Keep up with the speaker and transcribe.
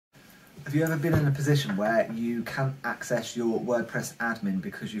Have you ever been in a position where you can't access your WordPress admin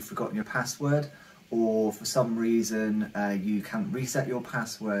because you've forgotten your password, or for some reason you can't reset your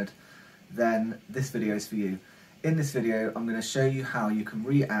password? Then this video is for you. In this video I'm going to show you how you can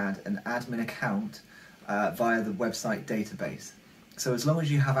re-add an admin account via the website database. So as long as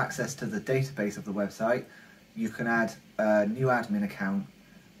you have access to the database of the website, you can add a new admin account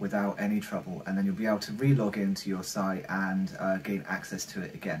without any trouble, and then you'll be able to re-log into your site and gain access to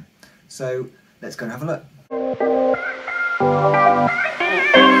it again. So let's go and have a look.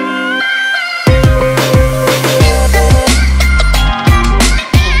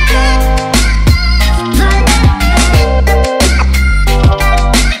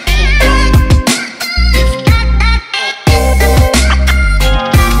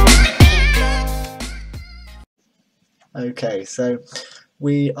 Okay, so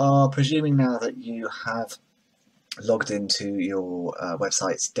we are presuming now that you have logged into your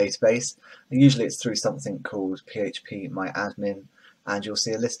website's database. Usually it's through something called phpMyAdmin, and you'll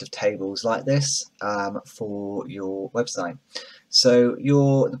see a list of tables like this for your website. So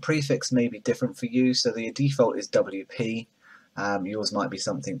the prefix may be different for you, so the default is WP. Yours might be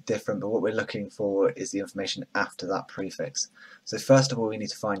something different, but what we're looking for is the information after that prefix. So first of all, we need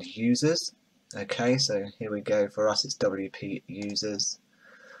to find users. Okay, so here we go. For us it's WP users,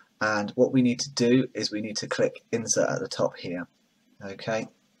 and what we need to do is we need to click insert at the top here. Okay,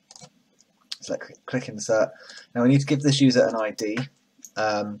 so click insert. Now we need to give this user an ID,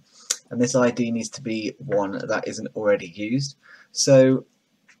 and this ID needs to be one that isn't already used. So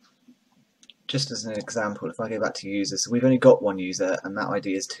just as an example, if I go back to users, so we've only got one user and that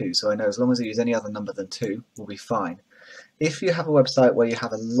ID is 2, so I know as long as I use any other number than 2 we'll be fine. If you have a website where you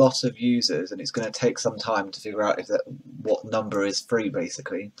have a lot of users and it's going to take some time to figure out what number is free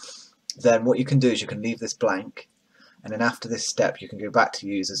basically, then what you can do is you can leave this blank, and then after this step you can go back to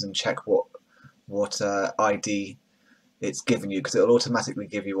users and check what ID it's given you, because it will automatically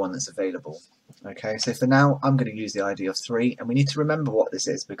give you one that's available. Okay, so for now I'm going to use the ID of 3, and we need to remember what this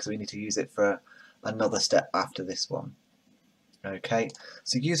is because we need to use it for another step after this one. Okay,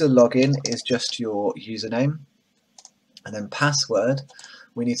 so user login is just your username. And then password,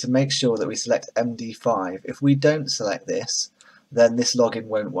 we need to make sure that we select MD5. If we don't select this, then this login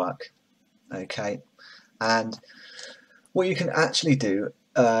won't work. Okay, and what you can actually do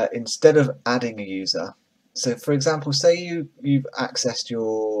instead of adding a user, so for example, say you've accessed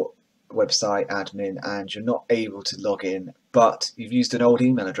your website admin and you're not able to log in, but you've used an old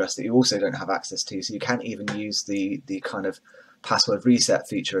email address that you also don't have access to, so you can't even use the kind of password reset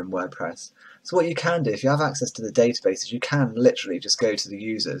feature in WordPress. So what you can do if you have access to the database is you can literally just go to the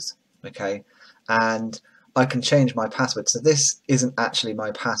users, okay, and I can change my password. So this isn't actually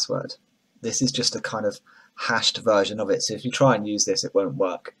my password. This is just a kind of hashed version of it. So if you try and use this, it won't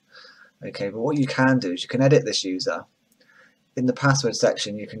work. Okay, but what you can do is you can edit this user. In the password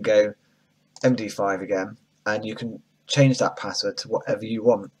section, you can go MD5 again, and you can change that password to whatever you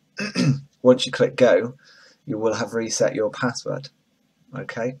want. Once you click go, you will have reset your password.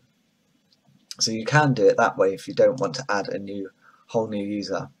 Okay. So you can do it that way if you don't want to add a whole new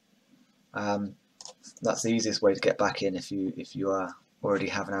user. That's the easiest way to get back in if you already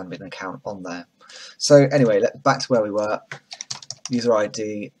have an admin account on there. So anyway, back to where we were. User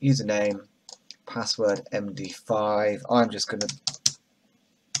ID, username, password MD5. I'm just going to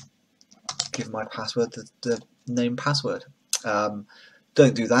give my password the name password. Don't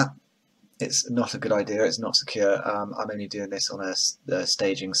do that. It's not a good idea, it's not secure. I'm only doing this on a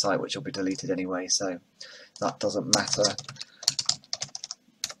staging site which will be deleted anyway, so that doesn't matter.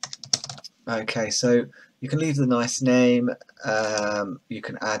 Okay, so you can leave the nice name, you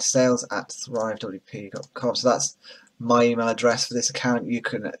can add sales@thrivewp.com, so that's my email address for this account. You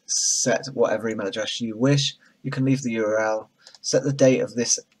can set whatever email address you wish. You can leave the URL, set the date of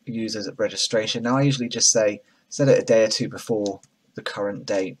this user's registration. Now I usually just say set it a day or 2 before the current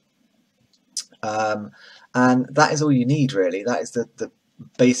date. And that is all you need really. That is the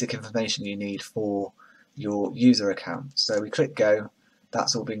basic information you need for your user account. So we click go,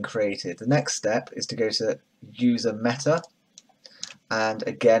 that's all been created. The next step is to go to user meta, and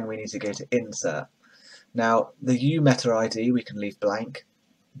again we need to go to insert. Now the meta ID we can leave blank.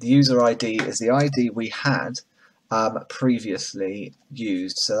 The user ID is the ID we had previously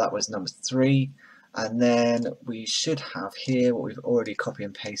used, so that was number 3. And then we should have here what we've already copy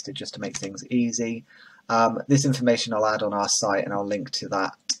and pasted just to make things easy. This information I'll add on our site, and I'll link to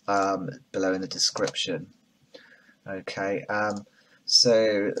that below in the description. Okay,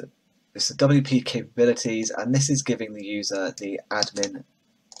 so it's the WP capabilities, and this is giving the user the admin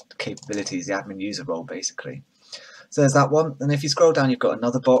capabilities, the admin user role basically. So there's that one, and if you scroll down you've got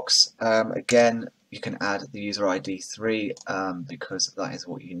another box. Again, you can add the user ID 3 because that is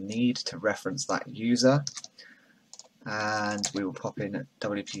what you need to reference that user, and we will pop in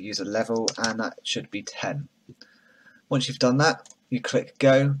WP user level, and that should be 10. Once you've done that, you click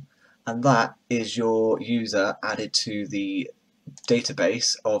go, and that is your user added to the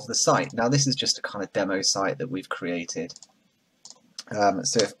database of the site. Now this is just a kind of demo site that we've created.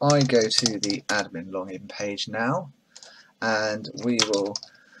 So if I go to the admin login page now, and we will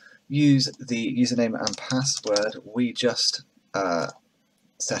use the username and password we just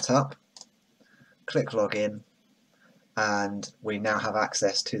set up, click login, and we now have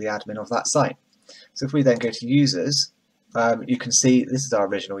access to the admin of that site. So if we then go to users, you can see this is our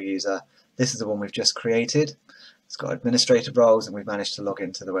original user, this is the one we've just created. It's got administrator roles, and we've managed to log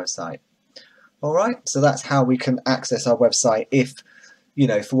into the website. Alright, so that's how we can access our website if, you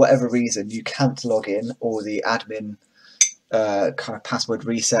know, for whatever reason you can't log in, or the admin kind of password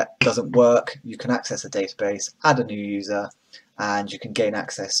reset doesn't work. You can access a database, add a new user, and you can gain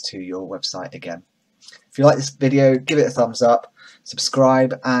access to your website again. If you like this video, give it a thumbs up,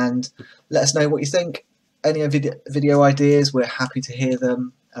 subscribe, and let us know what you think. Any video ideas, we're happy to hear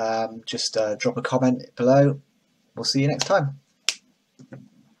them. Just drop a comment below. We'll see you next time.